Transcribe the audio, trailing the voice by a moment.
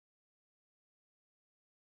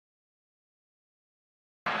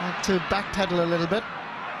to backpedal a little bit.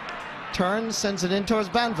 Turns, sends it in towards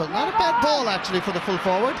Banville. Not a bad ball actually for the full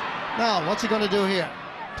forward. Now, what's he going to do here?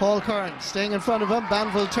 Paul Curran staying in front of him.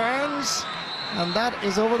 Banville turns, and that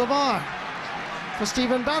is over the bar for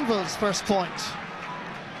Stephen Banville's first point.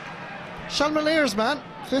 Sean Milleer's man,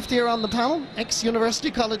 5th year on the panel,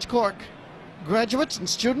 ex-University College Cork graduate and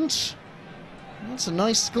student. That's a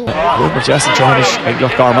nice score. But yes, and Johannes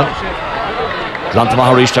Eglach Garman. Lanta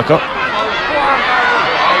Maharish Chaka.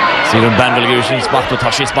 Stephen Banville Gushin, Spachto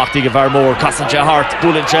Tashi, Spachti Gavarmore, Cassan Hart,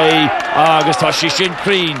 Bullen Jay, August Tashi Shin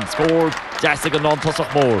Crean, scored Jassig and non Tussach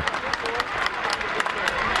Moore.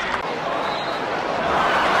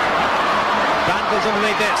 Banville's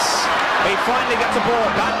underneath this. He finally gets the ball.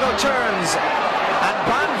 Banville turns, and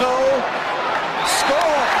Banville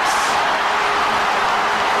scores.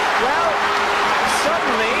 Well,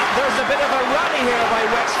 suddenly there's a bit of a rally here by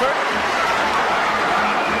Wexford.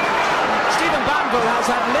 Stephen Banville has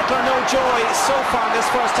had little or no joy so far in this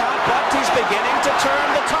first half, but he's beginning to turn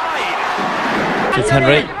the tide. It's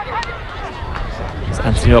Henry. It's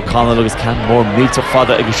Anthony O'Connell, Lucas Canmore, Milton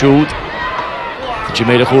Fada Igashood.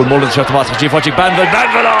 Jamaica Cool, Mullins, Shottomas, Chief Banville,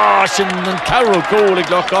 Shin and Carroll goal in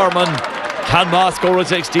Loch Garman. Canmas score will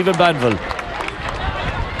take Stephen Banville.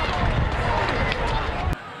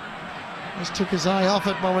 Just took his eye off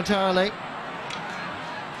it momentarily.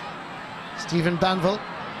 Stephen Banville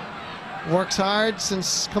works hard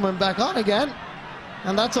since coming back on again,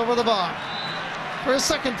 and that's over the bar for his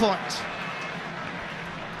second point.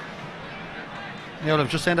 Yeah, well, I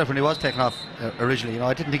was just saying that when he was taken off originally,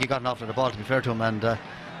 I didn't think he got enough of the ball, to be fair to him, and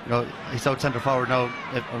he's out centre forward now.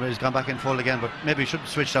 He's gone back in full again, but maybe he should have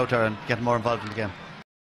switched out there and get more involved in the game.